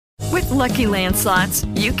Lucky Land Slots,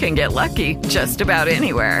 you can get lucky just about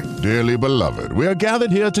anywhere. Dearly beloved, we are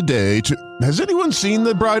gathered here today to... Has anyone seen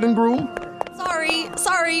the bride and groom?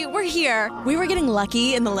 Sorry, we're here. We were getting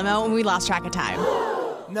lucky in the limo and we lost track of time.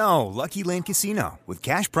 No, Lucky Land Casino, with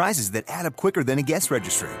cash prizes that add up quicker than a guest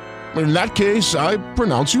registry. In that case, I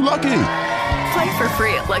pronounce you lucky. Play for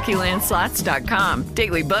free at LuckyLandSlots.com.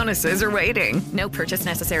 Daily bonuses are waiting. No purchase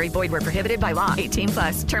necessary. Void where prohibited by law.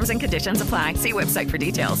 18+. Terms and conditions apply. See website for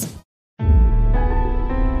details.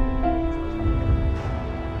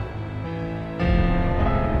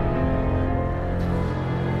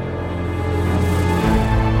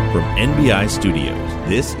 From NBI Studios,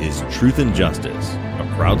 this is Truth and Justice,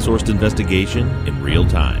 a crowdsourced investigation in real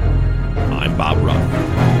time. I'm Bob Ruff.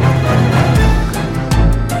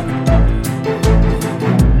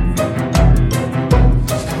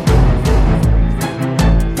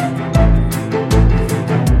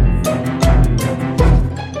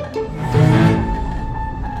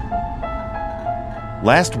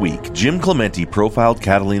 Last week, Jim Clemente profiled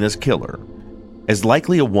Catalina's killer as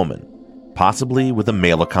likely a woman, possibly with a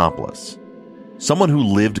male accomplice. Someone who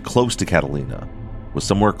lived close to Catalina, was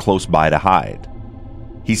somewhere close by to hide.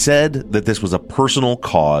 He said that this was a personal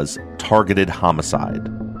cause, targeted homicide.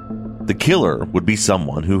 The killer would be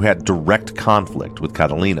someone who had direct conflict with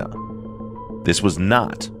Catalina. This was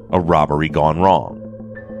not a robbery gone wrong.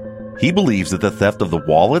 He believes that the theft of the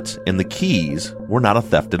wallet and the keys were not a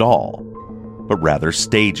theft at all, but rather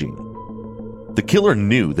staging. The killer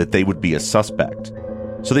knew that they would be a suspect,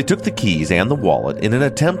 so they took the keys and the wallet in an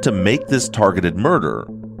attempt to make this targeted murder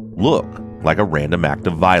look like a random act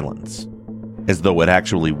of violence, as though it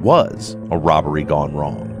actually was a robbery gone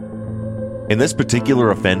wrong. And this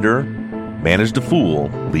particular offender managed to fool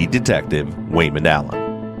lead detective Wayman Allen.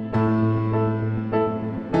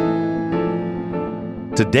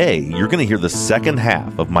 Today, you're going to hear the second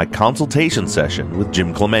half of my consultation session with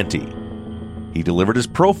Jim Clemente. He delivered his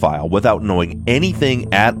profile without knowing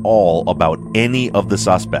anything at all about any of the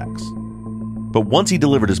suspects. But once he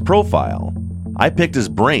delivered his profile, I picked his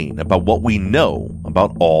brain about what we know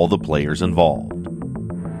about all the players involved.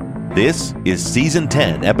 This is Season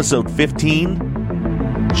 10, Episode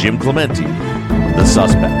 15, Jim Clemente, The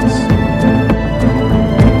Suspects.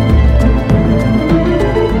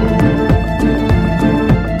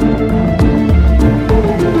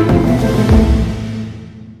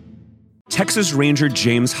 Texas Ranger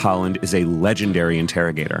James Holland is a legendary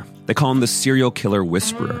interrogator. They call him the serial killer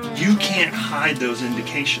whisperer. You can't hide those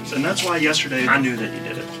indications, and that's why yesterday I knew that you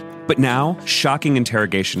did it. But now, shocking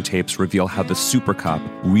interrogation tapes reveal how the super cop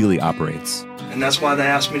really operates. And that's why they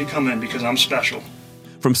asked me to come in, because I'm special.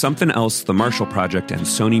 From Something Else, The Marshall Project, and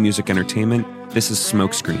Sony Music Entertainment, this is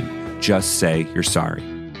Smokescreen. Just say you're sorry.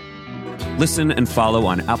 Listen and follow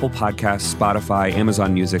on Apple Podcasts, Spotify,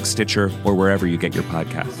 Amazon Music, Stitcher, or wherever you get your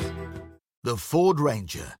podcasts. The Ford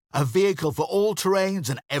Ranger, a vehicle for all terrains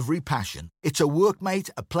and every passion. It's a workmate,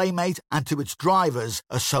 a playmate, and to its drivers,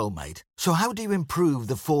 a soulmate. So how do you improve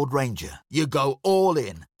the Ford Ranger? You go all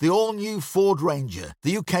in. The all-new Ford Ranger,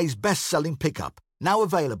 the UK's best-selling pickup. Now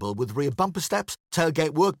available with rear bumper steps,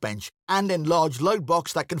 tailgate workbench, and enlarged load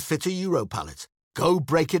box that can fit a Euro pallet. Go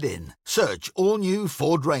break it in. Search all-new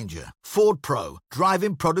Ford Ranger. Ford Pro.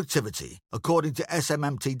 Driving productivity. According to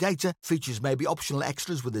SMMT data, features may be optional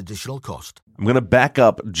extras with additional cost. I'm going to back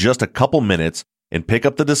up just a couple minutes and pick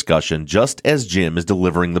up the discussion just as Jim is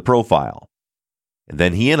delivering the profile. And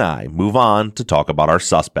then he and I move on to talk about our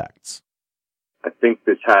suspects. I think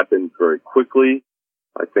this happened very quickly.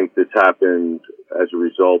 I think this happened as a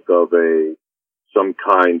result of some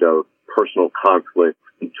kind of personal conflict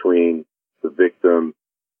between the victim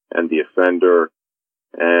and the offender.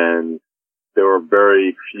 And there are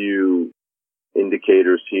very few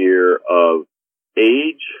indicators here of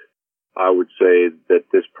age. I would say that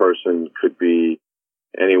this person could be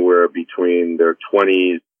anywhere between their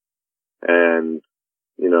 20s and,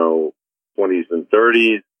 20s and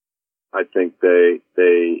 30s. I think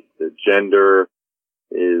the gender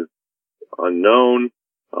is unknown,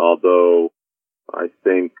 although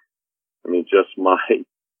just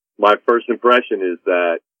my first impression is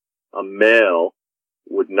that a male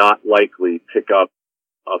would not likely pick up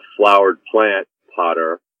a flowered plant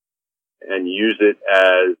potter and use it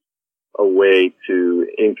as a way to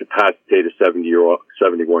incapacitate a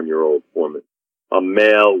 71-year-old woman. A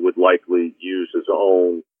male would likely use his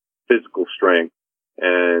own physical strength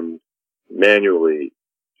and manually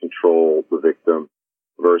control the victim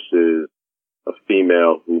versus a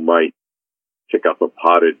female who might pick up a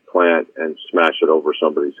potted plant and smash it over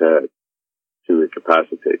somebody's head to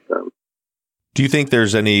incapacitate them. Do you think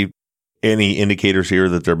there's any indicators here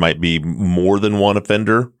that there might be more than one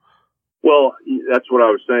offender Well, that's what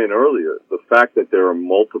I was saying earlier. The fact that there are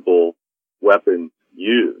multiple weapons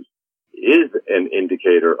used is an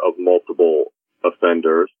indicator of multiple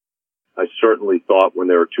offenders. I certainly thought when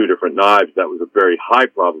there were two different knives, that was a very high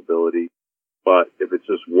probability. But if it's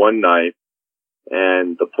just one knife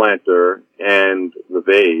and the planter and the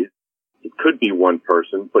vase, it could be one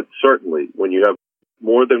person. But certainly when you have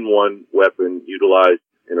more than one weapon utilized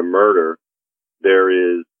in a murder, there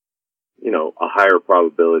is, a higher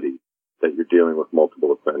probability that you're dealing with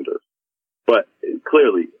multiple offenders. But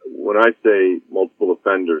clearly, when I say multiple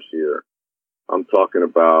offenders here, I'm talking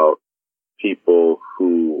about people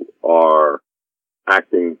who are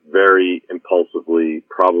acting very impulsively,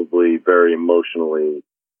 probably very emotionally,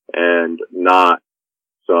 and not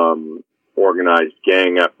some organized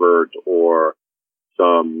gang effort or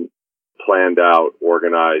some planned out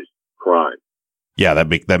organized crime. Yeah,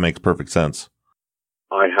 that makes perfect sense.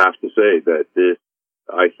 I have to say that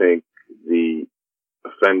I think the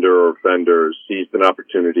offender or offenders seized an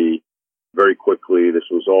opportunity very quickly. This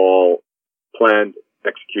was all planned,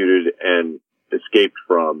 executed, and escaped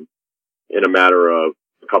from in a matter of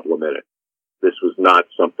a couple of minutes. This was not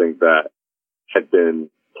something that had been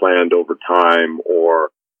planned over time or,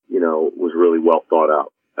 was really well thought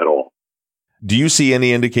out at all. Do you see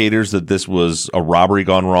any indicators that this was a robbery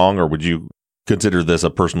gone wrong, or would you consider this a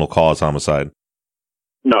personal cause homicide?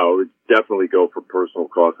 No, it's definitely go for personal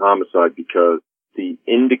cause homicide because the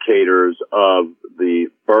indicators of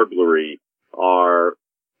the burglary are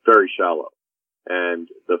very shallow. And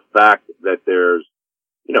the fact that there's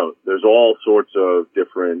all sorts of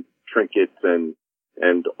different trinkets and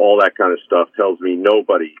all that kind of stuff tells me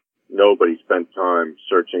nobody spent time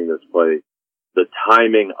searching this place. The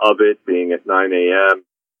timing of it being at 9 a.m.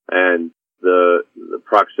 and the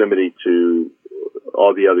proximity to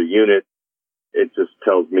all the other units, it just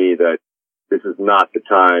tells me that this is not the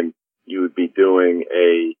time you would be doing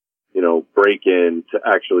a, break-in to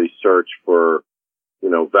actually search for,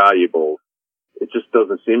 valuables. It just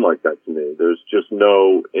doesn't seem like that to me. There's just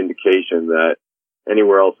no indication that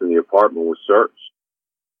anywhere else in the apartment was searched.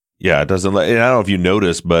 Yeah, it doesn't. And I don't know if you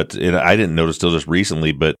noticed, but I didn't notice till just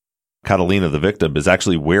recently, but Catalina, the victim, is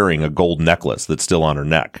actually wearing a gold necklace that's still on her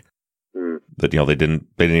neck. That, they didn't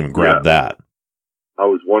even grab that. I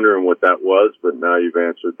was wondering what that was, but now you've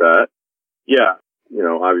answered that. Yeah,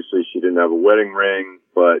 obviously she didn't have a wedding ring,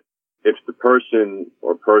 but if the person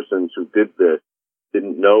or persons who did this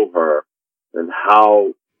didn't know her, then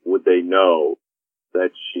how would they know that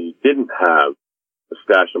she didn't have a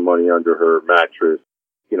stash of money under her mattress,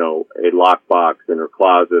 a lockbox in her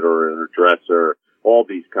closet or in her dresser, all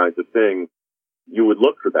these kinds of things? You would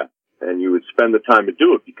look for that, and you would spend the time to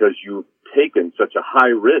do it because you've taken such a high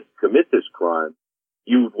risk to commit this crime.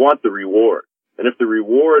 You want the reward. And if the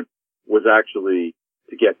reward was actually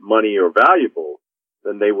to get money or valuables,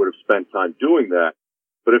 then they would have spent time doing that.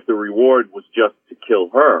 But if the reward was just to kill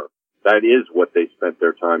her, that is what they spent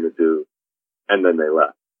their time to do, and then they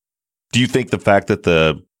left. Do you think the fact that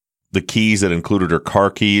the keys that included her car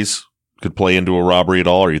keys could play into a robbery at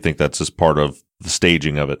all, or you think that's just part of the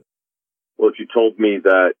staging of it? Well, if you told me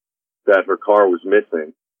that her car was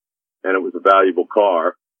missing and it was a valuable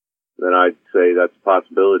car, then I'd say that's a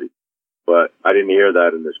possibility. But I didn't hear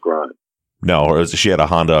that in this crime. No, she had a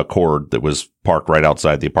Honda Accord that was parked right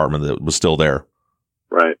outside the apartment that was still there.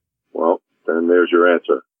 Right. Well, then there's your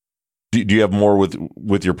answer. Do you have more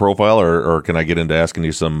with your profile, or can I get into asking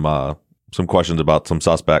you some questions about some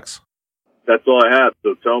suspects? That's all I have.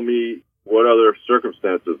 So tell me what other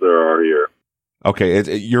circumstances there are here.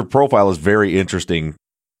 Okay, your profile is very interesting,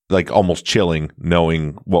 like almost chilling,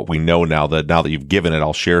 knowing what we know now that you've given it,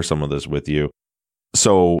 I'll share some of this with you.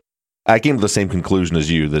 So I came to the same conclusion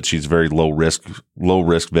as you, that she's a very low risk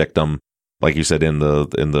victim, like you said, in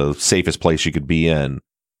the safest place she could be in.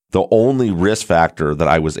 The only risk factor that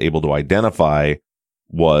I was able to identify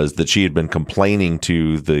was that she had been complaining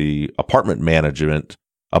to the apartment management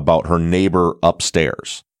about her neighbor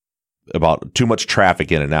upstairs, about too much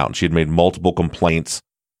traffic in and out. And she had made multiple complaints.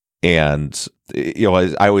 And, I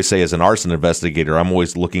always say, as an arson investigator, I'm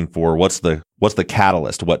always looking for what's the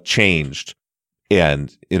catalyst, what changed.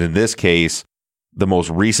 And in this case, the most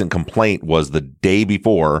recent complaint was the day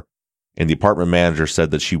before, and the apartment manager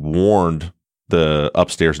said that she warned the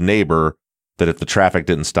upstairs neighbor that if the traffic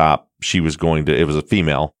didn't stop, it was a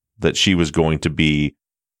female, that she was going to be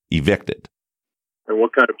evicted. And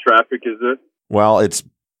what kind of traffic is this? Well, it's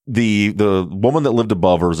the woman that lived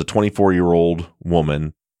above her was a 24-year-old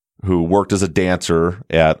woman who worked as a dancer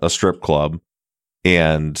at a strip club.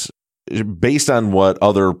 And based on what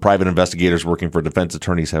other private investigators working for defense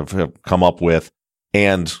attorneys have come up with,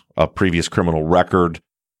 and a previous criminal record,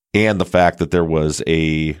 and the fact that there was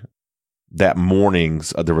that morning,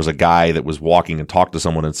 there was a guy that was walking and talked to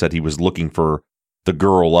someone and said he was looking for the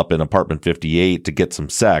girl up in apartment 58 to get some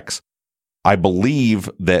sex. I believe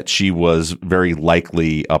that she was very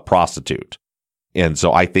likely a prostitute. And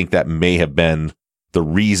so I think that may have been the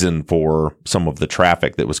reason for some of the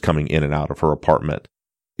traffic that was coming in and out of her apartment.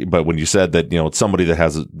 But when you said that, it's somebody that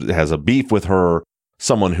has a beef with her,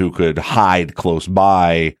 someone who could hide close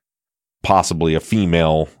by, possibly a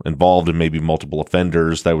female involved in maybe multiple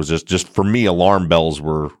offenders, that was just for me, alarm bells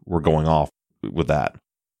were going off with that.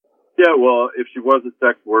 Yeah, well, if she was a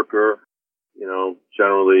sex worker,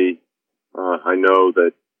 generally, I know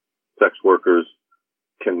that sex workers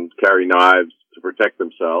can carry knives to protect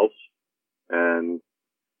themselves. And,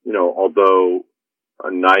 although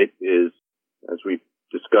a knife is, as we've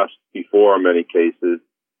discussed before in many cases,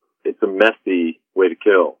 it's a messy way to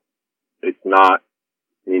kill. It's not,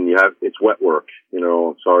 it's wet work,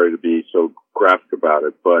 I'm sorry to be so graphic about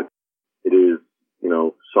it, but it is,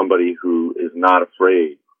 somebody who is not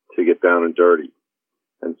afraid to get down and dirty.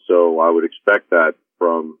 And so I would expect that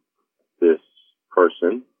from this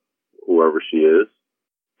person, whoever she is.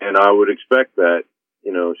 And I would expect that,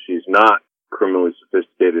 she's not criminally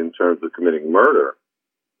sophisticated in terms of committing murder,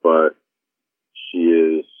 but she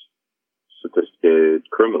is sophisticated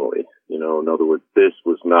criminally. In other words, this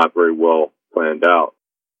was not very well planned out.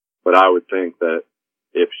 But I would think that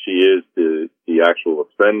if she is the actual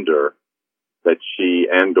offender, that she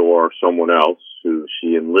and or someone else who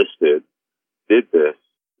she enlisted did this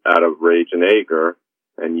out of rage and anger,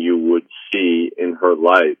 and you would see in her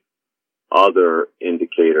life other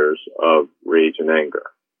indicators of rage and anger.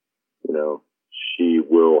 She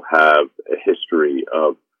will have a history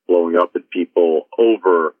of blowing up at people,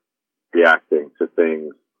 overreacting to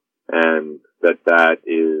things, and that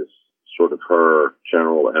is sort of her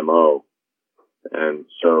general MO. And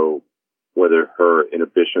so whether her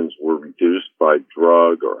inhibitions were reduced by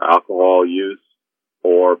drug or alcohol use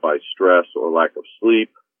or by stress or lack of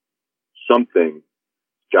sleep, something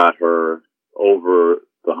got her over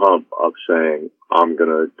the hump of saying, I'm going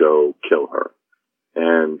to go kill her.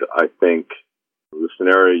 And I think the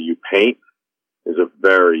scenario you paint is a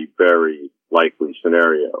very, very likely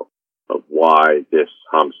scenario of why this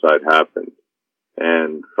homicide happened.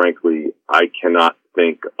 And frankly, I cannot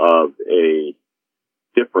think of a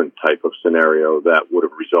different type of scenario that would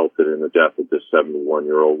have resulted in the death of this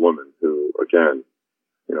 71-year-old woman who, again,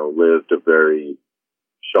 lived a very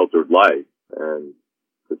sheltered life, and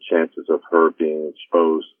the chances of her being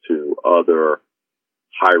exposed to other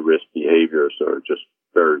high-risk behaviors are just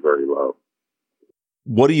very, very low.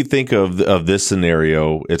 What do you think of this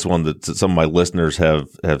scenario? It's one that some of my listeners have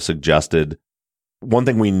suggested. One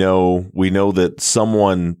thing we know that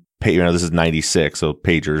someone, this is 96, so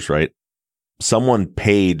pagers, right? Someone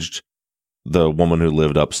paged the woman who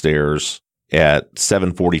lived upstairs at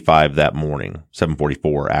 7:45 that morning,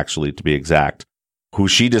 7:44 actually to be exact, who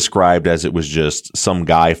she described as it was just some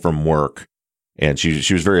guy from work. And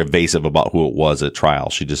she was very evasive about who it was at trial.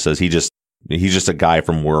 She just says, he's just a guy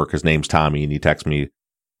from work. His name's Tommy, and he texts me,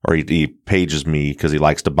 or he pages me because he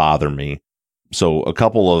likes to bother me. So a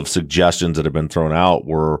couple of suggestions that have been thrown out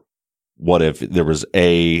were, what if there was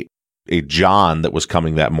a John that was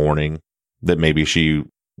coming that morning that maybe she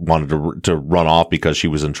wanted to run off because she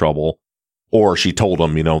was in trouble, or she told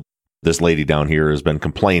him, this lady down here has been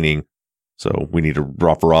complaining, so we need to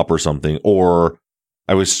rough her up or something. Or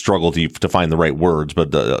I always struggle to find the right words, but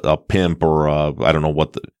a pimp or I don't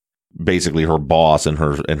know basically her boss and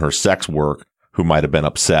her sex work who might have been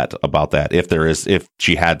upset about that if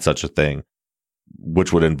she had such a thing,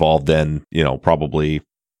 which would involve then, probably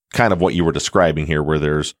kind of what you were describing here, where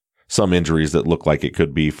there's some injuries that look like it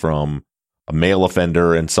could be from a male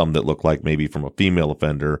offender and some that look like maybe from a female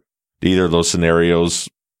offender. Do either of those scenarios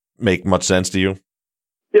make much sense to you?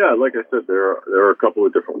 Yeah, like I said, there are a couple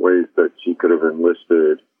of different ways that she could have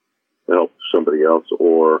enlisted to help somebody else,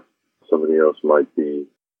 or somebody else might be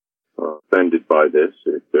offended by this.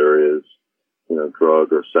 If there is,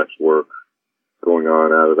 drug or sex work going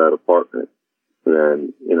on out of that apartment,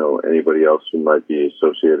 then, anybody else who might be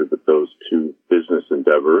associated with those two business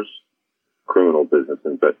endeavors, criminal business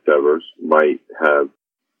endeavors, might have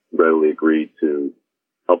readily agreed to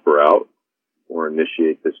help her out or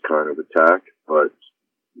initiate this kind of attack. But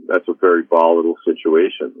that's a very volatile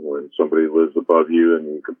situation. When somebody lives above you and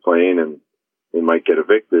you complain and they might get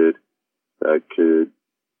evicted, that could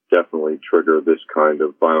definitely trigger this kind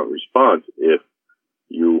of violent response if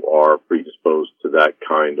you are predisposed to that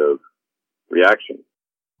kind of reaction.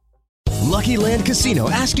 Lucky Land Casino,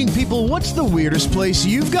 asking people, what's the weirdest place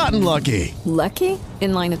you've gotten lucky? Lucky?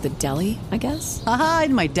 In line at the deli, I guess? Aha,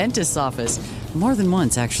 in my dentist's office. More than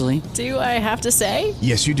once, actually. Do I have to say?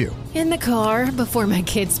 Yes, you do. In the car before my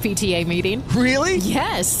kids' PTA meeting. Really?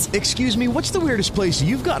 Yes. Excuse me, what's the weirdest place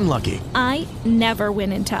you've gotten lucky? I never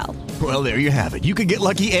win and tell. Well, there you have it. You can get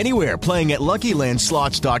lucky anywhere, playing at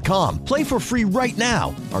LuckyLandSlots.com. Play for free right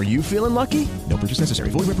now. Are you feeling lucky? No purchase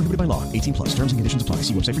necessary. Void where prohibited by law. 18 plus. Terms and conditions apply.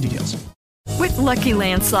 See website for details. With Lucky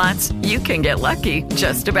Land Slots, you can get lucky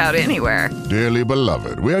just about anywhere. Dearly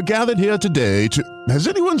beloved, we are gathered here today to... Has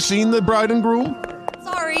anyone seen the bride and groom?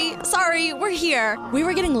 Sorry, we're here. We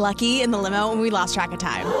were getting lucky in the limo and we lost track of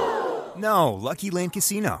time. No, Lucky Land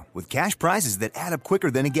Casino, with cash prizes that add up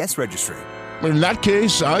quicker than a guest registry. In that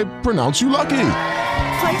case, I pronounce you lucky.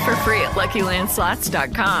 Play for free at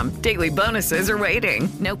LuckyLandSlots.com. Daily bonuses are waiting.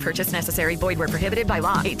 No purchase necessary. Void where prohibited by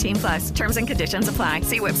law. 18 plus. Terms and conditions apply.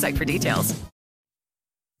 See website for details.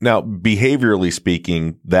 Now, behaviorally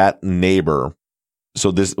speaking, that neighbor,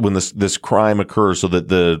 so when this crime occurs, so that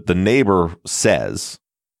the neighbor says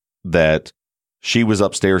that she was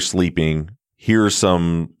upstairs sleeping, hears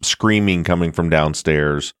some screaming coming from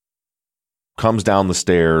downstairs, comes down the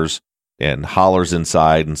stairs and hollers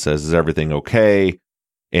inside and says, "Is everything okay?"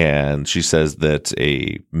 And she says that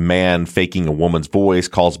a man faking a woman's voice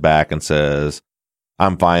calls back and says,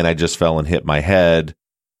 "I'm fine. I just fell and hit my head."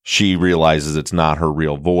 She realizes it's not her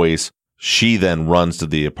real voice. She then runs to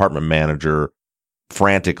the apartment manager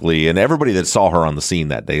frantically, and everybody that saw her on the scene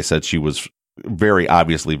that day said she was very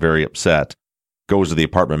obviously very upset. Goes to the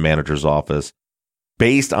apartment manager's office.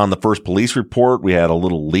 Based on the first police report, we had a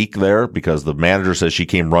little leak there because the manager says she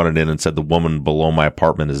came running in and said the woman below my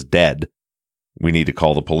apartment is dead. We need to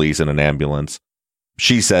call the police and an ambulance.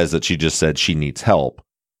 She says that she just said she needs help.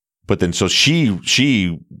 But then so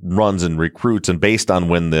she runs and recruits, and based on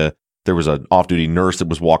when there was an off-duty nurse that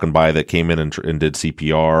was walking by that came in and did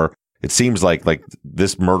CPR, it seems like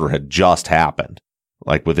this murder had just happened,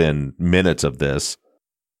 like within minutes of this.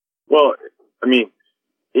 Well, I mean,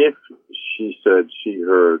 if she said she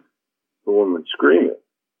heard the woman screaming,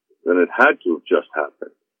 then it had to have just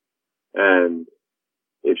happened. And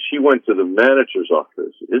if she went to the manager's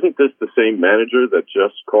office, isn't this the same manager that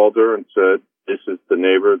just called her and said, "This is the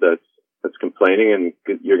neighbor that's complaining and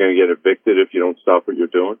you're going to get evicted if you don't stop what you're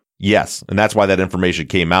doing"? Yes, and that's why that information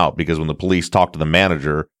came out, because when the police talked to the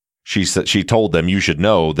manager, she told them, "You should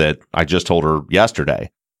know that I just told her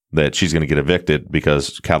yesterday that she's going to get evicted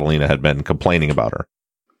because Catalina had been complaining about her."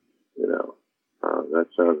 You know, that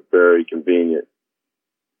sounds very convenient.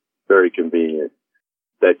 Very convenient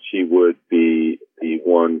that she would be the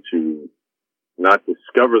one to not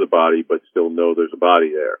discover the body, but still know there's a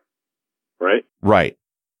body there. Right? Right.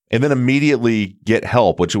 And then immediately get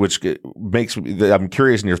help, which makes I'm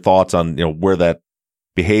curious in your thoughts on, where that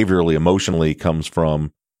behaviorally, emotionally comes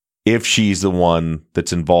from. If she's the one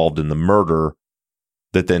that's involved in the murder,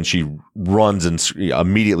 that then she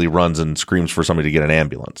immediately runs and screams for somebody to get an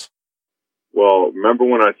ambulance. Well, remember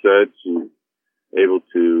when I said she's able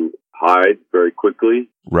to hide very quickly?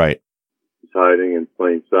 Right. She's hiding in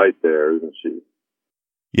plain sight there, isn't she?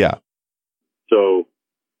 Yeah. So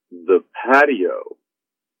the patio,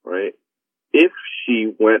 right? If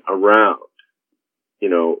she went around,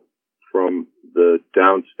 from the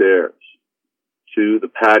downstairs to the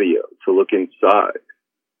patio to look inside,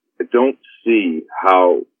 I don't see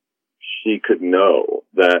how she could know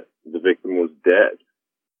that the victim was dead.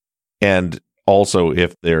 And also,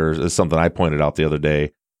 if there's something I pointed out the other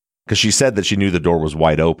day, because she said that she knew the door was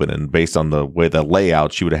wide open, and based on the way the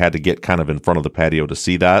layout, she would have had to get kind of in front of the patio to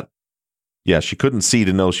see that. Yeah, she couldn't see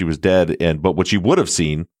to know she was dead, but what she would have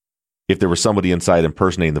seen, if there was somebody inside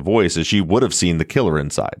impersonating the voice, is she would have seen the killer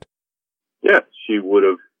inside. Yeah, she would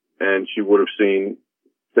have, and she would have seen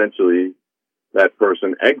essentially that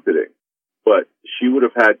person exiting. But she would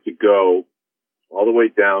have had to go all the way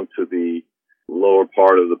down to the lower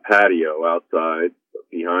part of the patio outside,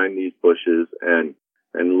 behind these bushes, and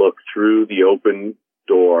look through the open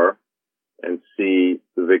door and see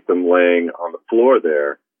the victim laying on the floor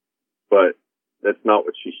there. But that's not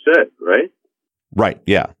what she said, right? Right.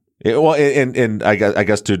 Yeah. And I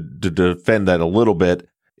guess to defend that a little bit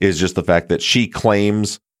is just the fact that she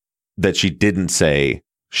claims that she didn't say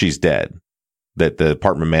she's dead. That the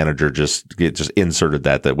apartment manager just inserted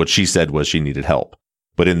that what she said was she needed help.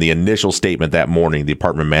 But in the initial statement that morning, the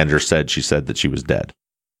apartment manager said that she was dead.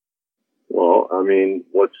 Well, I mean,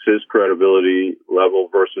 what's his credibility level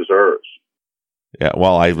versus hers? Yeah,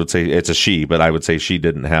 well, I would say it's a she, but I would say she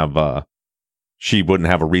wouldn't have a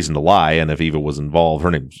reason to lie, and if Eva was involved,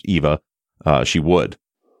 her name's Eva, she would.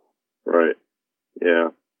 Right. Yeah.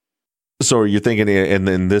 So are you thinking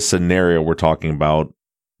in this scenario we're talking about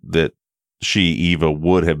that Eva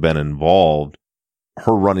would have been involved,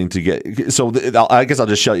 her running to get, so I guess I'll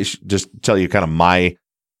just tell you kind of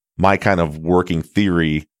my kind of working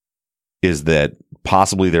theory is that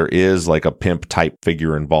possibly there is like a pimp type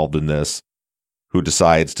figure involved in this who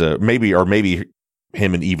decides to maybe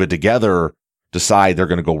him and Eva together decide they're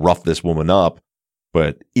going to go rough this woman up,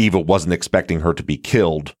 but Eva wasn't expecting her to be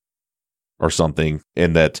killed or something,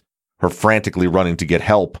 and that her frantically running to get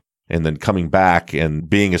help and then coming back and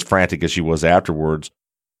being as frantic as she was afterwards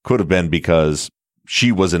could have been because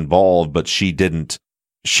she was involved, but she didn't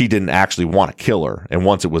actually want to kill her. And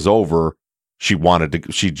once it was over, she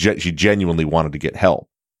genuinely wanted to get help.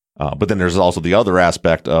 But then there's also the other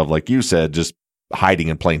aspect of, like you said, just hiding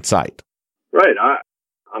in plain sight. Right.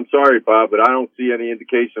 I'm sorry, Bob, but I don't see any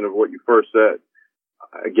indication of what you first said.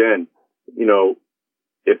 Again,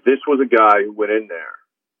 if this was a guy who went in there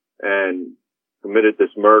and committed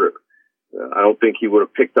this murder, I don't think he would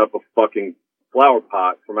have picked up a fucking flower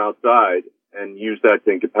pot from outside and used that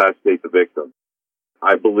to incapacitate the victim.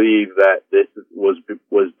 I believe that this was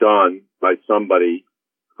done by somebody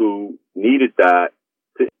who needed that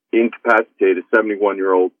to incapacitate a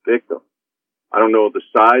 71-year-old victim. I don't know the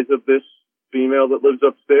size of this female that lives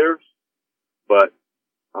upstairs, but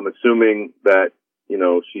I'm assuming that,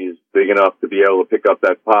 she's big enough to be able to pick up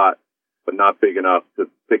that pot, but not big enough to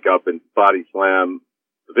pick up and body slam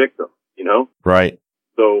the victim, Right.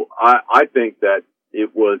 So I think that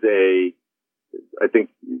it was I think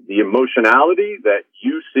the emotionality that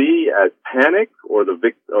you see as panic or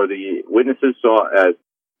the witnesses saw as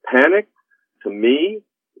panic, to me,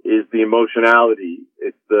 is the emotionality.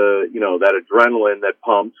 It's that adrenaline that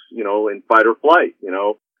pumps, in fight or flight.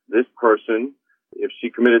 This person, if she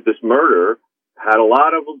committed this murder, had a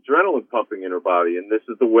lot of adrenaline pumping in her body, and this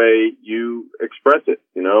is the way you express it,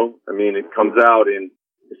 it comes out in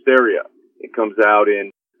hysteria. It comes out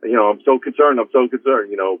in, I'm so concerned,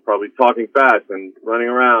 probably talking fast and running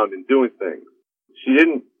around and doing things. She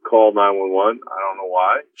didn't call 911. I don't know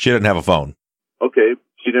why. She didn't have a phone. Okay.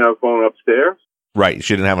 She didn't have a phone upstairs? Right.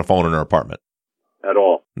 She didn't have a phone in her apartment. At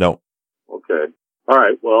all? No. Okay. All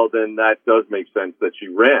right. Well, then that does make sense that she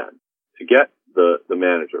ran to get the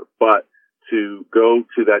manager. But to go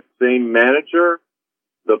to that same manager,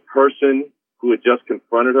 the person who had just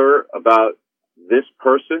confronted her about this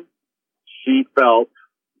person, she felt,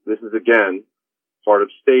 this is again part of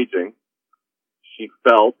staging, she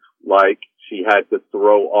felt like she had to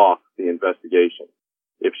throw off the investigation.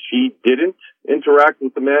 If she didn't interact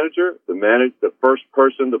with the manager, the first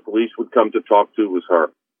person the police would come to talk to was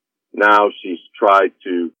her. Now she's tried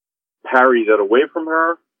to parry that away from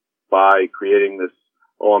her by creating this,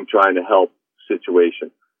 I'm trying to help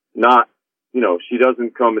situation. Not, she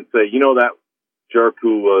doesn't come and say, that jerk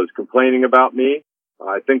who was complaining about me,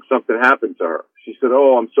 I think something happened to her. She said,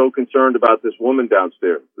 I'm so concerned about this woman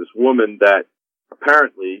downstairs. This woman that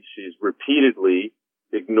apparently she's repeatedly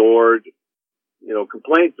ignored,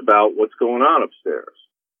 complaints about what's going on upstairs.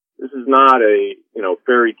 This is not a,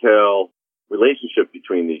 fairy tale relationship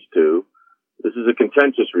between these two. This is a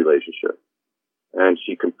contentious relationship. And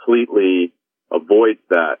she completely avoids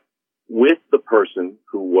that with the person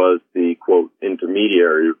who was the, quote,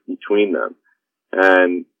 intermediary between them.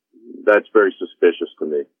 And that's very suspicious to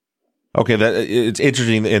me. Okay, it's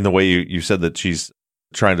interesting in the way you said that she's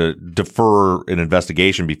trying to defer an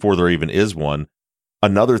investigation before there even is one.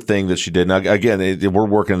 Another thing that she did, now again, we're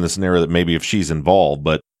working in the scenario that maybe if she's involved,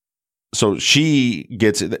 but so she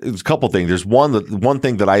gets, there's a couple things. There's one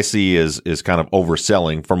thing that I see is kind of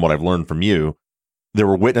overselling from what I've learned from you. There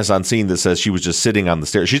were witness on scene that says she was just sitting on the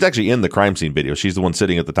stairs. She's actually in the crime scene video. She's the one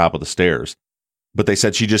sitting at the top of the stairs. But they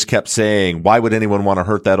said she just kept saying, why would anyone want to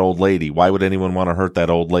hurt that old lady? Why would anyone want to hurt that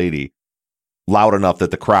old lady? Loud enough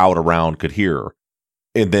that the crowd around could hear her.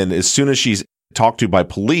 And then as soon as she's talked to by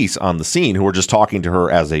police on the scene who are just talking to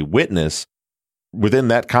her as a witness, within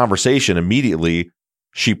that conversation, immediately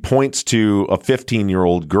she points to a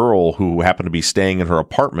 15-year-old girl who happened to be staying in her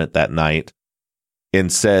apartment that night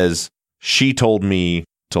and says, she told me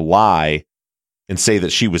to lie and say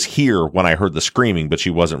that she was here when I heard the screaming, but she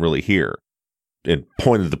wasn't really here. And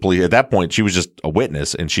pointed the police. At that point, she was just a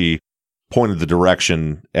witness, and she pointed the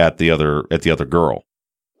direction at the other girl.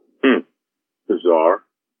 Bizarre.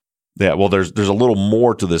 Yeah, well, there's a little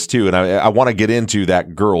more to this too, and I want to get into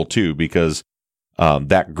that girl too, because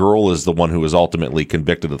that girl is the one who was ultimately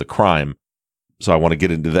convicted of the crime. So I want to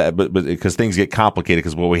get into that, but because things get complicated,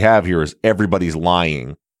 because what we have here is everybody's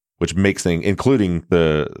lying, which makes things, including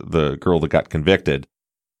the girl that got convicted.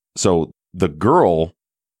 So the girl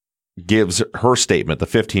gives her statement, the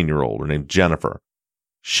 15-year-old, her name's Jennifer.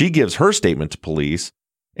 She gives her statement to police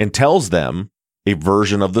and tells them a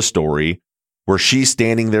version of the story where she's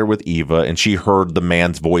standing there with Eva and she heard the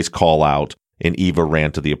man's voice call out and Eva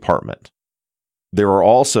ran to the apartment. There are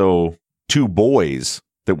also 2 boys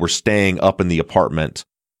that were staying up in the apartment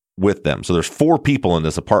with them. So there's 4 people in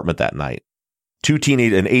this apartment that night. 2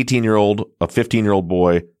 teenage, an 18-year-old, a 15-year-old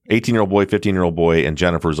boy, 18-year-old boy, 15-year-old boy, and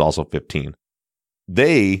Jennifer's also 15.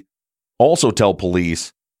 They also tell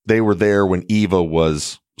police they were there when Eva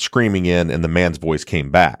was screaming in and the man's voice came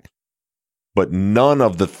back. But none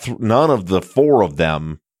of the 4 of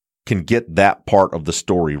them can get that part of the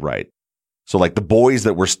story right. So like the boys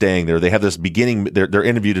that were staying there, they have this beginning, they're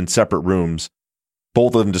interviewed in separate rooms.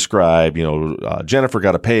 Both of them describe, Jennifer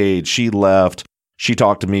got a page, she left, she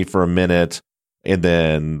talked to me for a minute, and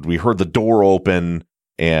then we heard the door open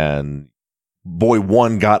and boy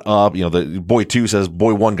 1 got up, the boy 2 says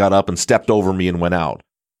boy 1 got up and stepped over me and went out.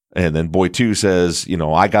 And then boy 2 says,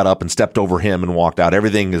 I got up and stepped over him and walked out.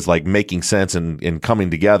 Everything is like making sense and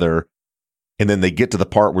coming together. And then they get to the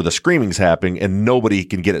part where the screaming's happening and nobody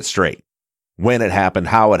can get it straight. When it happened,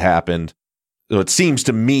 how it happened. So it seems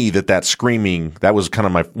to me that screaming, that was kind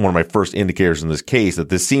of one of my first indicators in this case, that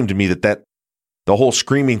this seemed to me that the whole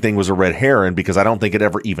screaming thing was a red herring because I don't think it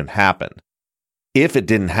ever even happened. If it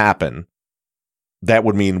didn't happen, that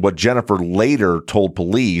would mean what Jennifer later told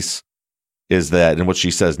police is that, and what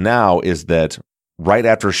she says now is that right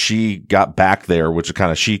after she got back there, which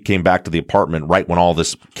kind of she came back to the apartment right when all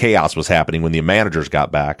this chaos was happening, when the managers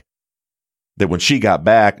got back, that when she got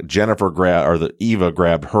back, Eva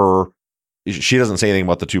grabbed her. She doesn't say anything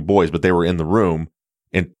about the 2 boys, but they were in the room,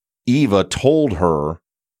 and Eva told her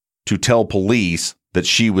to tell police that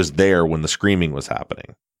she was there when the screaming was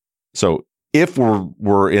happening. So if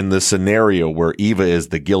we're in the scenario where Eva is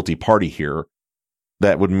the guilty party here,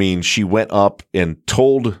 that would mean she went up and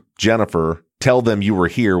told Jennifer, tell them you were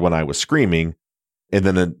here when I was screaming, and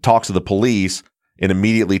then it talks to the police and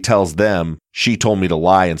immediately tells them she told me to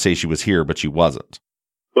lie and say she was here, but she wasn't.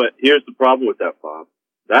 But here's the problem with that, Bob.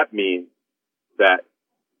 That means that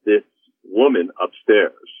this woman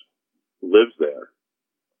upstairs who lives there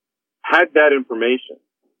had that information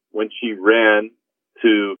when she ran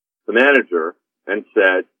to the manager and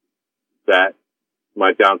said that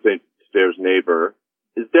my downstairs neighbor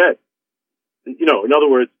is dead. In other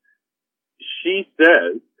words, she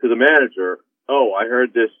says to the manager, oh, I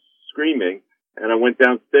heard this screaming and I went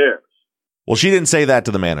downstairs. Well, she didn't say that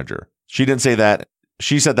to the manager. She didn't say that.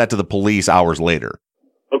 She said that to the police hours later.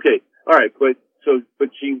 Okay. All right. But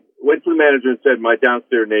she went to the manager and said, my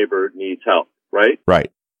downstairs neighbor needs help, right?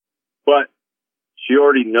 Right. But she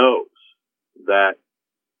already knows that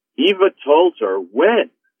Eva told her when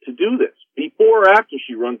to do this, before or after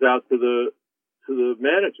she runs out to the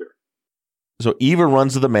manager. So Eva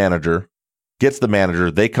runs to the manager, gets the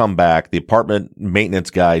manager, they come back, the apartment maintenance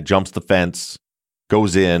guy jumps the fence,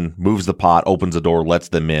 goes in, moves the pot, opens the door, lets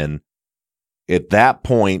them in. At that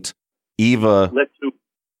point, Eva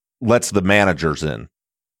lets the managers in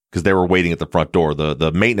because they were waiting at the front door.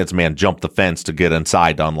 The maintenance man jumped the fence to get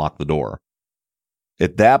inside to unlock the door.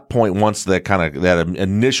 At that point, once that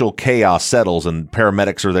initial chaos settles and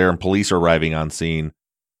paramedics are there and police are arriving on scene,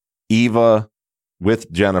 Eva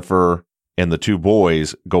with Jennifer and the 2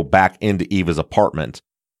 boys go back into Eva's apartment.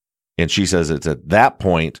 And she says it's at that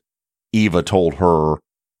point Eva told her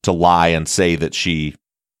to lie and say that she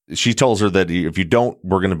tells her that if you don't,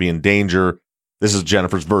 we're going to be in danger. This is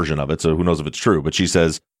Jennifer's version of it, so who knows if it's true. But she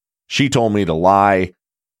says, she told me to lie,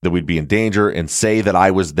 that we'd be in danger, and say that I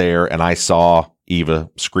was there and I saw Eva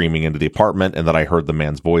screaming into the apartment and that I heard the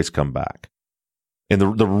man's voice come back. And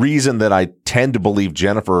the reason that I tend to believe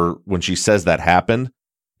Jennifer when she says that happened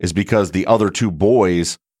is because the other 2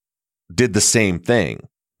 boys did the same thing.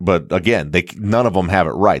 But again, none of them have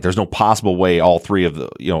it right. There's no possible way all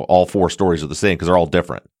 4 stories are the same because they're all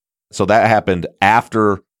different. So that happened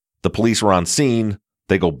after the police were on scene.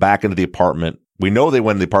 They go back into the apartment. We know they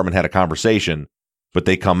went in the apartment, had a conversation, but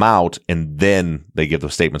they come out and then they give the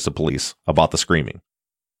statements to police about the screaming.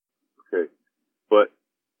 Okay. But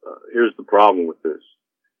here's the problem with this.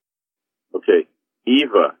 Okay.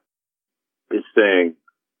 Eva is saying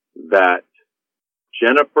that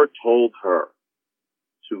Jennifer told her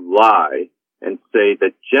to lie and say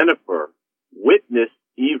that Jennifer witnessed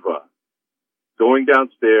Eva going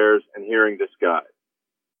downstairs and hearing this guy.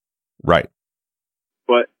 Right.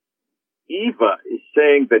 But Eva is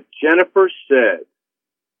saying that Jennifer said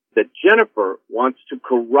that Jennifer wants to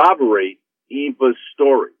corroborate Eva's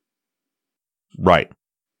story. Right.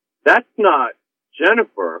 That's not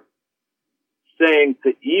Jennifer saying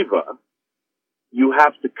to Eva, you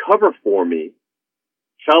have to cover for me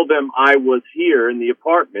tell them I was here in the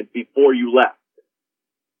apartment before you left.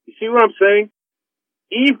 You see what I'm saying?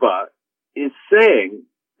 Eva is saying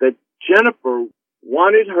that Jennifer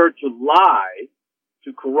wanted her to lie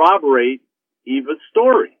to corroborate Eva's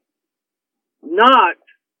story, not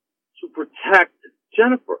to protect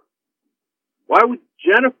Jennifer. Why would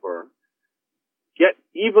Jennifer get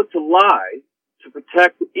Eva to lie to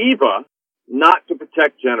protect Eva, not to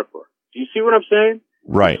protect Jennifer? Do you see what I'm saying?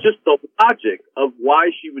 Right. It's just the logic of why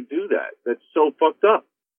she would do that. That's so fucked up.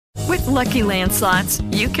 With Lucky Land Slots,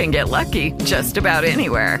 you can get lucky just about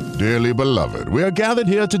anywhere. Dearly beloved, we are gathered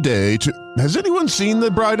here today to... Has anyone seen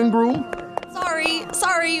the bride and groom?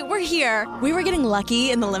 Sorry, we're here. We were getting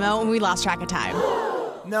lucky in the limo and we lost track of time.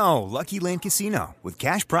 No, Lucky Land Casino, with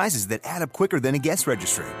cash prizes that add up quicker than a guest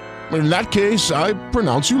registry. In that case, I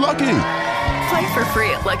pronounce you lucky. Play for free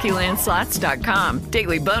at LuckyLandSlots.com.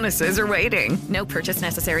 Daily bonuses are waiting. No purchase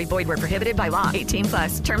necessary. Void where prohibited by law.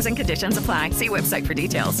 18+. Terms and conditions apply. See website for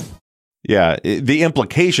details. Yeah, the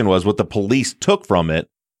implication was what the police took from it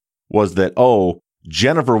was that,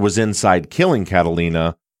 Jennifer was inside killing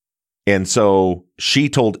Catalina, and so she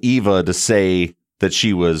told Eva to say that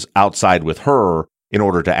she was outside with her in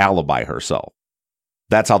order to alibi herself.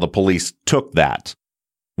 That's how the police took that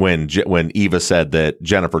when Eva said that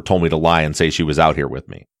Jennifer told me to lie and say she was out here with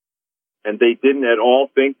me. And they didn't at all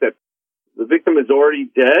think that the victim is already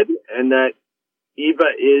dead and that Eva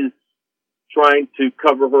is trying to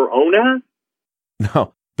cover her own ass?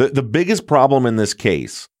 No. The biggest problem in this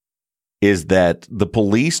case is that the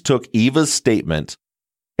police took Eva's statement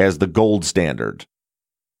as the gold standard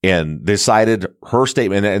and decided her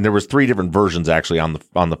statement, and there was 3 different versions actually on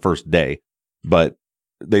the first day, but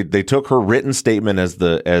they took her written statement as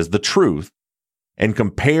the truth and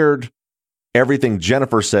compared everything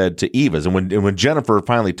Jennifer said to Eva's. And when Jennifer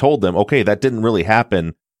finally told them, okay, that didn't really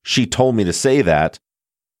happen, she told me to say that,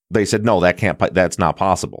 they said, no, that's not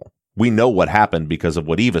possible. We know what happened because of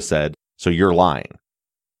what Eva said, so you're lying.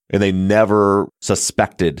 And they never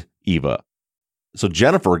suspected Eva. So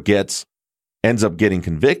Jennifer ends up getting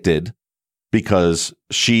convicted because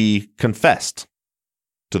she confessed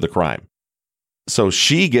to the crime. So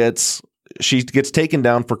she gets taken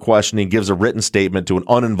down for questioning, gives a written statement to an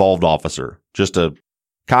uninvolved officer. Just a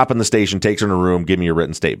cop in the station takes her in a room, give me a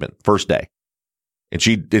written statement. First day. And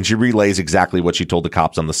she relays exactly what she told the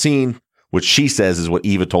cops on the scene, which she says is what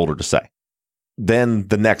Eva told her to say. Then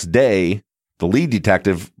the next day, the lead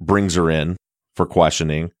detective brings her in for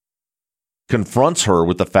questioning, confronts her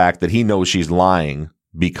with the fact that he knows she's lying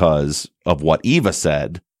because of what Eva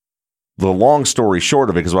said. The long story short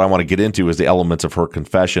of it, because what I want to get into is the elements of her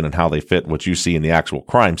confession and how they fit what you see in the actual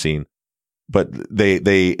crime scene. But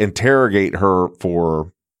they interrogate her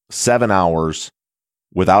for 7 hours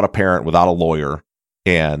without a parent, without a lawyer.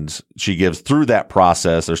 And she gives through that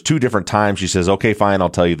process. There's 2 different times she says, okay, fine, I'll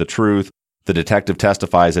tell you the truth. The detective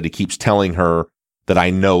testifies that he keeps telling her that I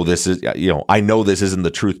know this isn't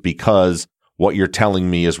the truth because what you're telling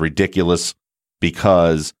me is ridiculous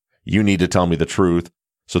because you need to tell me the truth.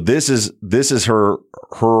 So this is her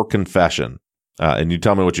confession. And you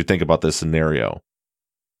tell me what you think about this scenario.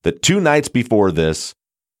 That 2 nights before this,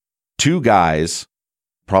 2 guys,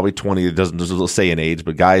 probably 20, it doesn't say an age,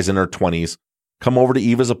 but guys in their 20s, come over to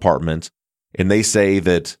Eva's apartment and they say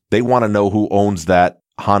that they want to know who owns that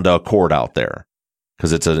Honda Accord out there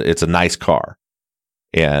because it's a nice car.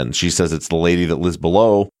 And she says it's the lady that lives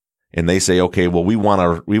below. And they say, okay, well, we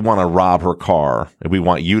want to rob her car and we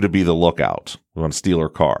want you to be the lookout. We want to steal her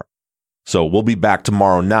car. So we'll be back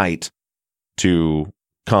tomorrow night to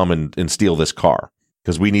come and steal this car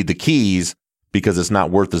because we need the keys because it's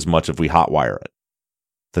not worth as much if we hotwire it.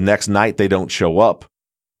 The next night they don't show up.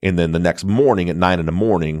 And then the next morning at 9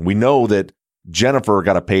 a.m, we know that Jennifer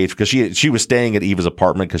got a page because she was staying at Eva's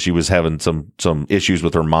apartment because she was having some issues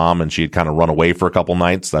with her mom and she had kind of run away for a couple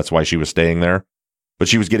nights. That's why she was staying there. But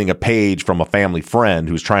she was getting a page from a family friend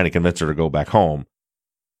who's trying to convince her to go back home.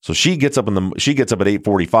 So she gets up at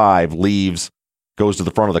 8:45, leaves, goes to the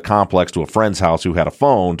front of the complex to a friend's house who had a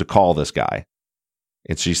phone to call this guy.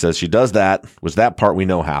 And she says she does that, was that part we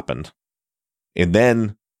know happened. And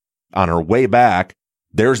then on her way back,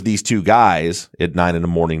 there's these 2 guys at 9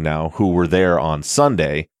 a.m. now who were there on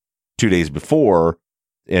Sunday, 2 days before,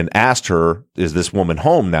 and asked her, is this woman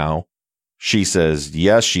home now? She says,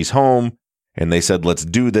 yes, she's home. And they said, let's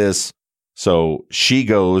do this. So she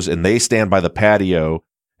goes and they stand by the patio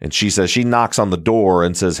and she says she knocks on the door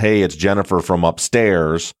and says, hey, it's Jennifer from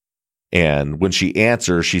upstairs. And when she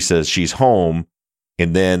answers, she says she's home.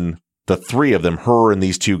 And then the 3 of them, her and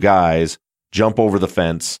these 2 guys, jump over the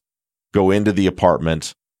fence, go into the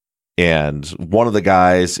apartment. And one of the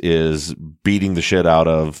guys is beating the shit out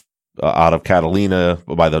of Catalina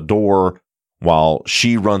by the door while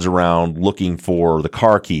she runs around looking for the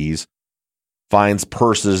car keys, finds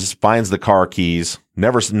purses, finds the car keys,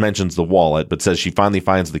 never mentions the wallet, but says she finally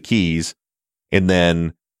finds the keys. And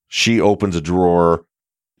then she opens a drawer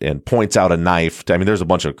and points out a knife. I mean, there's a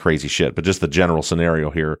bunch of crazy shit, but just the general scenario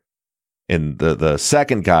here. And the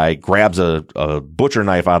second guy grabs a butcher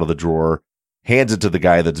knife out of the drawer, hands it to the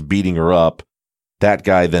guy that's beating her up. That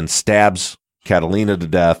guy then stabs Catalina to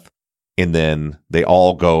death, and then they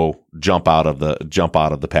all go jump out of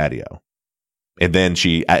the patio. And then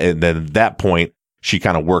at that point, she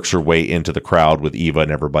kind of works her way into the crowd with Eva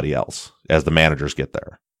and everybody else as the managers get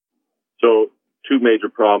there. So, two major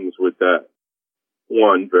problems with that.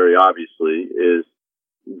 One, very obviously, is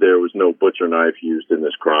there was no butcher knife used in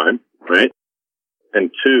this crime, right?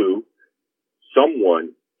 And two,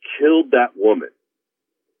 someone killed that woman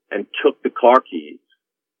and took the car keys,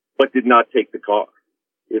 but did not take the car.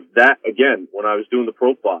 If that, again, when I was doing the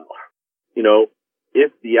profile,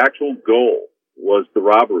 if the actual goal was the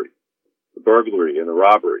robbery, the burglary and the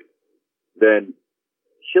robbery, then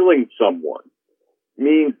killing someone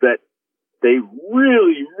means that they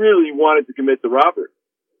really, really wanted to commit the robbery.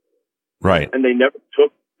 Right. And they never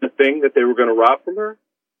took the thing that they were going to rob from her.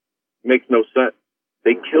 Makes no sense.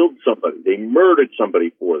 They killed somebody. They murdered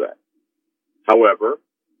somebody for that. However,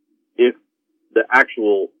 if the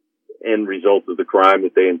actual end result of the crime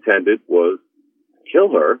that they intended was to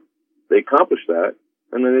kill her, they accomplished that,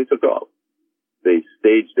 and then they took off. They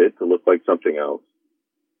staged it to look like something else.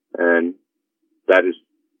 And that is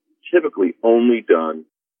typically only done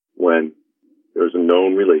when there's a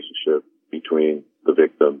known relationship between the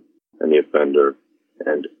victim and the offender,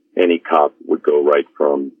 and any cop would go right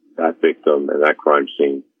from that victim and that crime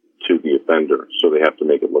scene to the offender. So they have to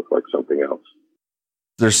make it look like something else.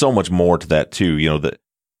 There's so much more to that too.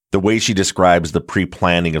 The way she describes the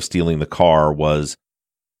pre-planning of stealing the car was,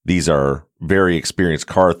 these are very experienced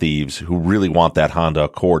car thieves who really want that Honda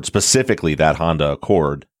Accord, specifically that Honda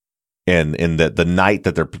Accord. And in the night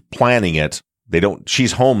that they're planning it,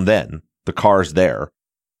 she's home then. The car's there.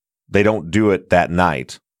 They don't do it that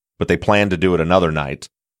night, but they plan to do it another night.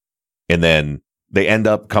 And then they end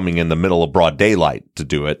up coming in the middle of broad daylight to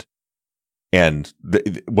do it. And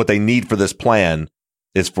what they need for this plan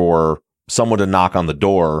is for someone to knock on the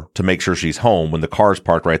door to make sure she's home when the car's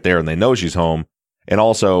parked right there and they know she's home. And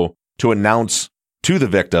also to announce to the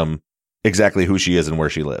victim exactly who she is and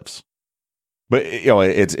where she lives. But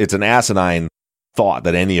it's an asinine thought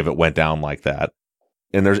that any of it went down like that.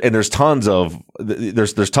 And there's tons of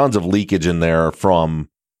leakage in there from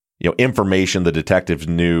information the detectives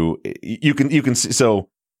knew. You can see, so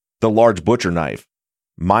the large butcher knife.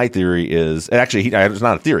 My theory is, actually, it's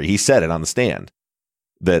not a theory. He said it on the stand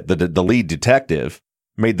that the lead detective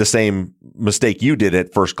made the same mistake you did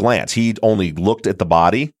at first glance. He only looked at the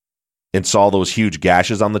body and saw those huge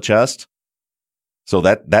gashes on the chest. So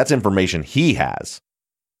that's information he has.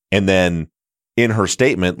 And then in her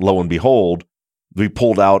statement, lo and behold, we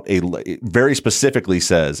pulled out it very specifically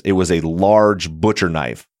says it was a large butcher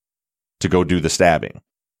knife to go do the stabbing.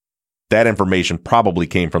 That information probably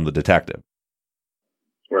came from the detective.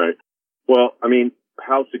 Right. Well, I mean,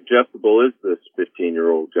 how suggestible is this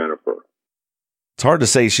 15-year-old Jennifer? It's hard to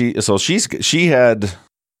say.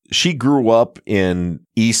 She grew up in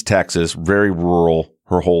East Texas, very rural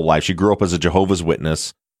her whole life. She grew up as a Jehovah's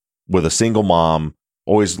Witness with a single mom,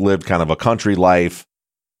 always lived kind of a country life,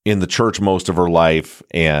 in the church most of her life,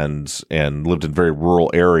 and lived in very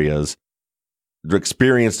rural areas.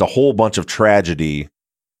 Experienced a whole bunch of tragedy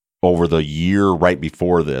over the year right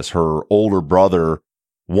before this.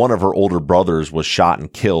 One of her older brothers was shot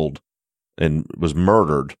and killed and was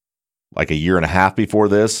murdered like a year and a half before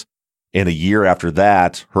this. And a year after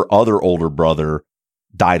that, her other older brother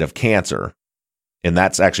died of cancer. And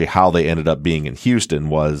that's actually how they ended up being in Houston.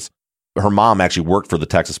 Was her mom actually worked for the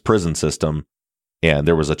Texas prison system, and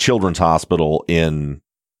there was a children's hospital in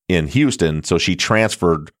Houston. So she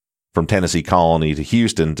transferred from Tennessee Colony to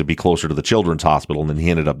Houston to be closer to the children's hospital. And then he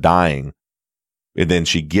ended up dying. And then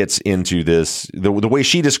she gets into this. The way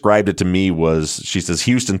she described it to me was, she says,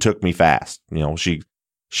 Houston took me fast.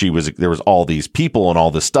 there was all these people and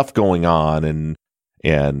all this stuff going on,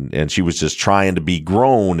 and she was just trying to be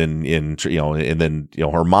grown, and then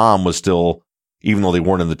her mom was still, even though they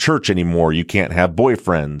weren't in the church anymore, you can't have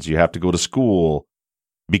boyfriends, you have to go to school.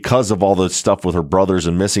 Because of all the stuff with her brothers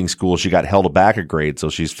and missing school, she got held back a grade. So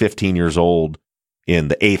she's 15 years old in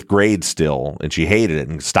the 8th grade still, and she hated it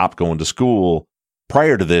and stopped going to school.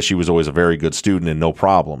 Prior to this, she was always a very good student and no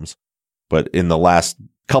problems. But in the last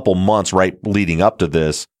couple months, right leading up to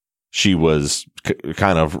this, she was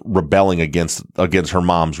kind of rebelling against her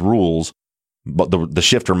mom's rules. But the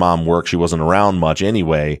shift her mom worked, she wasn't around much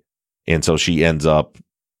anyway. And so she ends up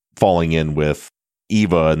falling in with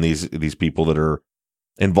Eva and these people that are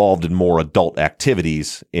involved in more adult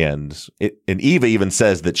activities. And Eva even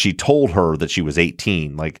says that she told her that she was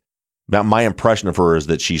 18. Like, my impression of her is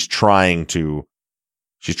that she's trying to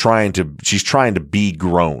be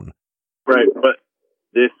grown. Right. But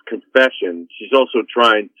this confession, she's also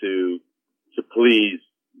trying to please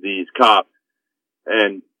these cops.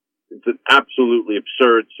 And it's an absolutely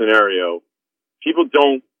absurd scenario. People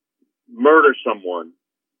don't murder someone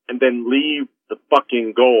and then leave the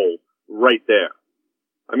fucking goal right there.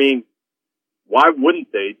 I mean, why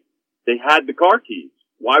wouldn't they? They had the car keys.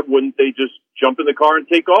 Why wouldn't they just jump in the car and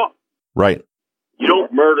take off? Right. You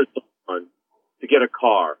don't murder someone to get a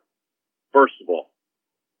car. First of all,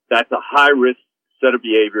 that's a high-risk set of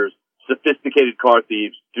behaviors. Sophisticated car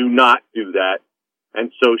thieves do not do that.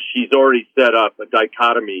 And so she's already set up a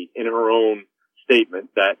dichotomy in her own statement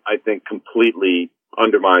that I think completely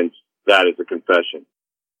undermines that as a confession.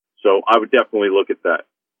 So I would definitely look at that.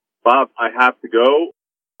 Bob, I have to go.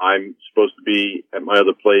 I'm supposed to be at my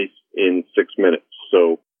other place in 6 minutes.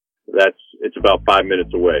 So it's about 5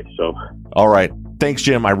 minutes away. So. All right. Thanks,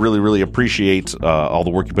 Jim. I really, really appreciate all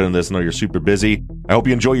the work you put in this. I know you're super busy. I hope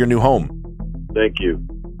you enjoy your new home. Thank you.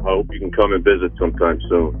 I hope you can come and visit sometime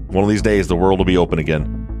soon. One of these days, the world will be open again.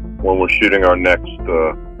 When we're shooting our next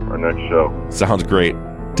show. Sounds great.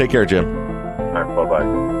 Take care, Jim. All right, bye-bye.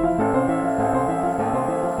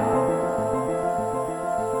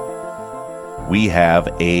 We have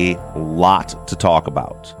a lot to talk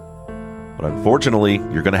about. But unfortunately,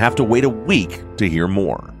 you're going to have to wait a week to hear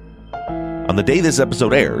more. On the day this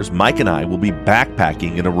episode airs, Mike and I will be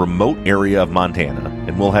backpacking in a remote area of Montana,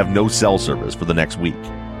 and we'll have no cell service for the next week.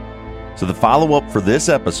 So the follow-up for this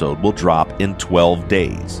episode will drop in 12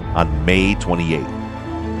 days, on May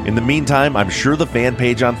 28th. In the meantime, I'm sure the fan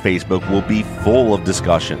page on Facebook will be full of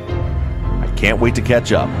discussion. I can't wait to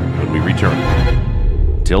catch up when we return.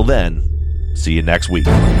 Until then, see you next week.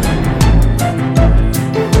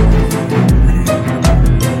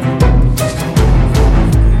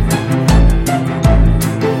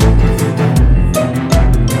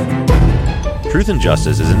 Truth and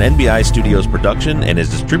Justice is an NBI Studios production and is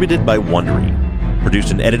distributed by Wondery. Produced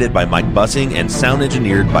and edited by Mike Bussing and sound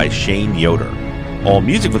engineered by Shane Yoder. All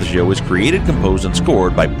music for the show is created, composed, and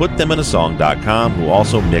scored by PutThemInASong.com, who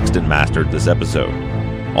also mixed and mastered this episode.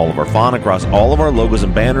 All of our font across all of our logos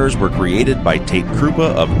and banners were created by Tate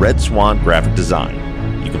Krupa of Red Swan Graphic Design.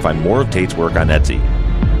 You can find more of Tate's work on Etsy.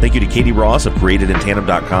 Thank you to Katie Ross of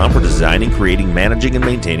CreatedInTandem.com for designing, creating, managing, and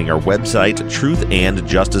maintaining our website,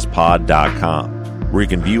 TruthAndJusticePod.com, where you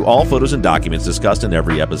can view all photos and documents discussed in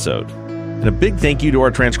every episode. And a big thank you to our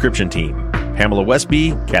transcription team, Pamela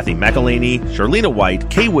Westby, Kathy McElhaney, Charlena White,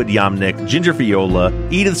 Kaywood Yamnick, Ginger Fiola,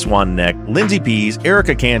 Edith Swanneck, Lindsay Pease,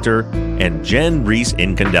 Erica Cantor, and Jen Reese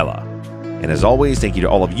Incandela. And as always, thank you to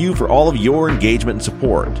all of you for all of your engagement and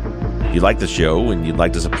support. If you like the show and you'd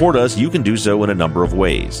like to support us, you can do so in a number of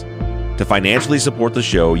ways. To financially support the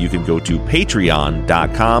show, you can go to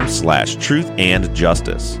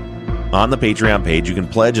patreon.com/truthandjustice. On the Patreon page, you can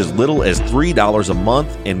pledge as little as $3 a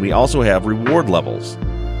month, and we also have reward levels.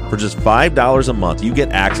 For just $5 a month, you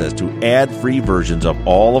get access to ad-free versions of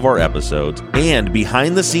all of our episodes and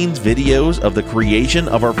behind-the-scenes videos of the creation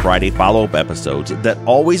of our Friday follow-up episodes that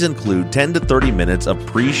always include 10 to 30 minutes of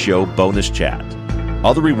pre-show bonus chat.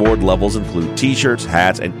 Other reward levels include t-shirts,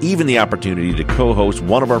 hats, and even the opportunity to co-host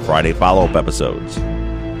one of our Friday follow-up episodes.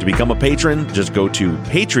 To become a patron, just go to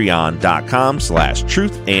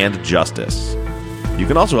patreon.com/truthandjustice. You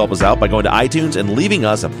can also help us out by going to iTunes and leaving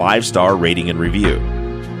us a 5-star rating and review.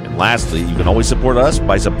 And lastly, you can always support us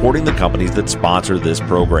by supporting the companies that sponsor this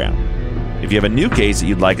program. If you have a new case that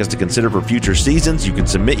you'd like us to consider for future seasons, you can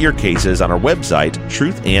submit your cases on our website,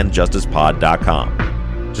 truthandjusticepod.com.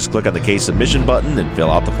 Just click on the case submission button and fill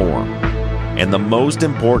out the form. And the most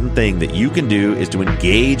important thing that you can do is to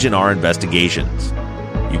engage in our investigations.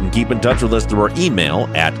 You can keep in touch with us through our email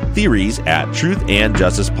at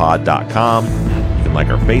theories@truthandjusticepod.com. You can like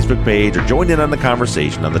our Facebook page or join in on the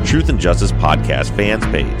conversation on the Truth and Justice Podcast fans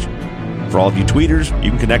page. For all of you tweeters,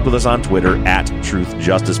 you can connect with us on Twitter at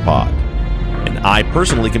TruthJusticePod. And I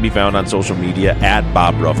personally can be found on social media at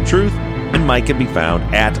BobRuffTruth, and Mike can be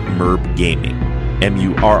found at MurbGaming.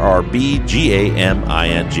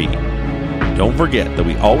 MURRBGAMING. Don't forget that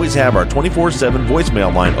we always have our 24/7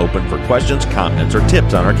 voicemail line open for questions, comments, or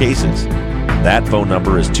tips on our cases. That phone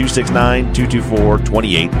number is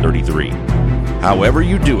 269-224-2833. However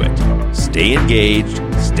you do it, stay engaged,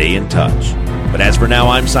 stay in touch. But as for now,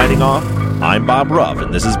 I'm signing off. I'm Bob Ruff,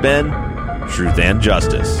 and this has been Truth and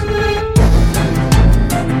Justice.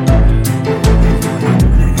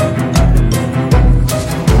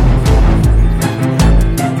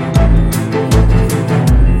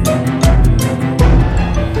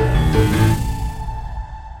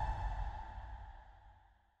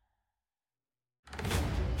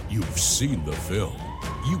 You've seen the film.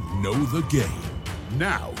 You know the game.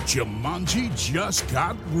 Now, Jumanji just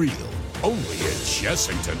got real. Only in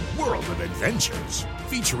Chessington World of Adventures.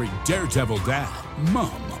 Featuring Daredevil Dad,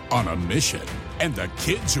 Mom on a mission, and the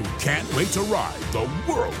kids who can't wait to ride the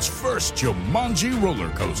world's first Jumanji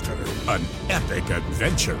roller coaster. An epic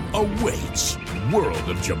adventure awaits. World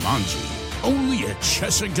of Jumanji. Only at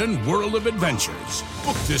Chessington World of Adventures.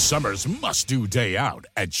 Book this summer's must-do day out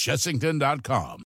at Chessington.com.